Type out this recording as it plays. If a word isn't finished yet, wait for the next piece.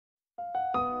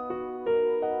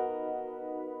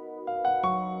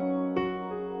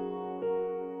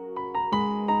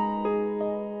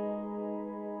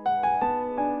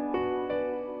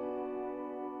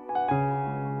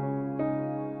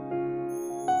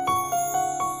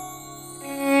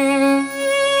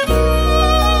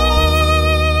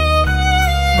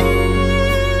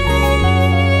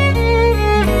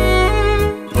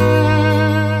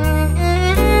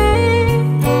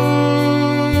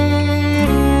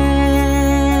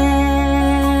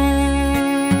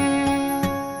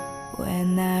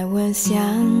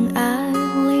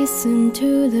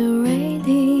to the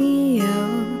radio,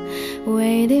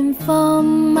 waiting for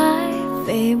my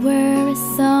favorite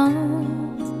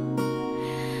songs.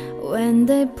 When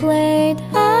they played,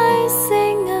 I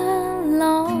sing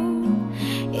along.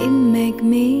 It make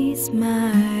me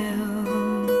smile.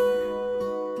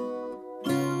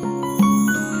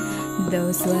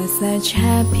 Those were such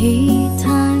happy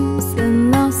times, and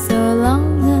not so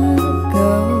long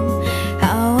ago.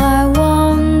 How I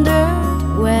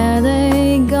wondered where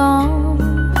they gone,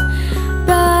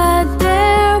 but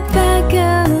they're back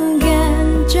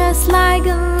again, just like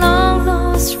a long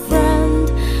lost friend.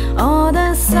 All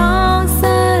the songs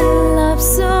I love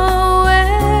so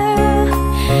well,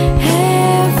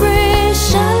 every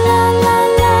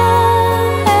sha-la-la-la,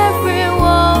 every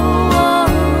wall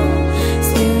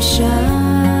still shines.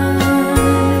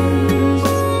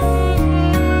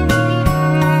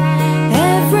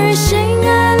 Every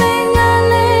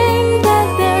shing-a-ling-a-ling that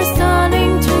they're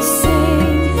starting to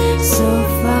sing so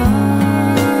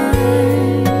fine.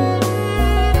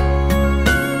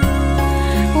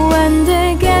 When they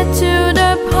get to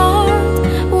the part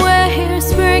where he's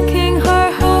breaking her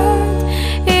heart,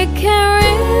 it can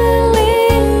really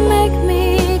make me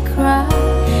cry,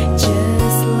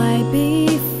 just like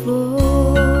before.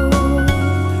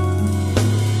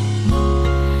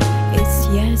 It's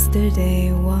yesterday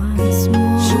once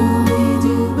more.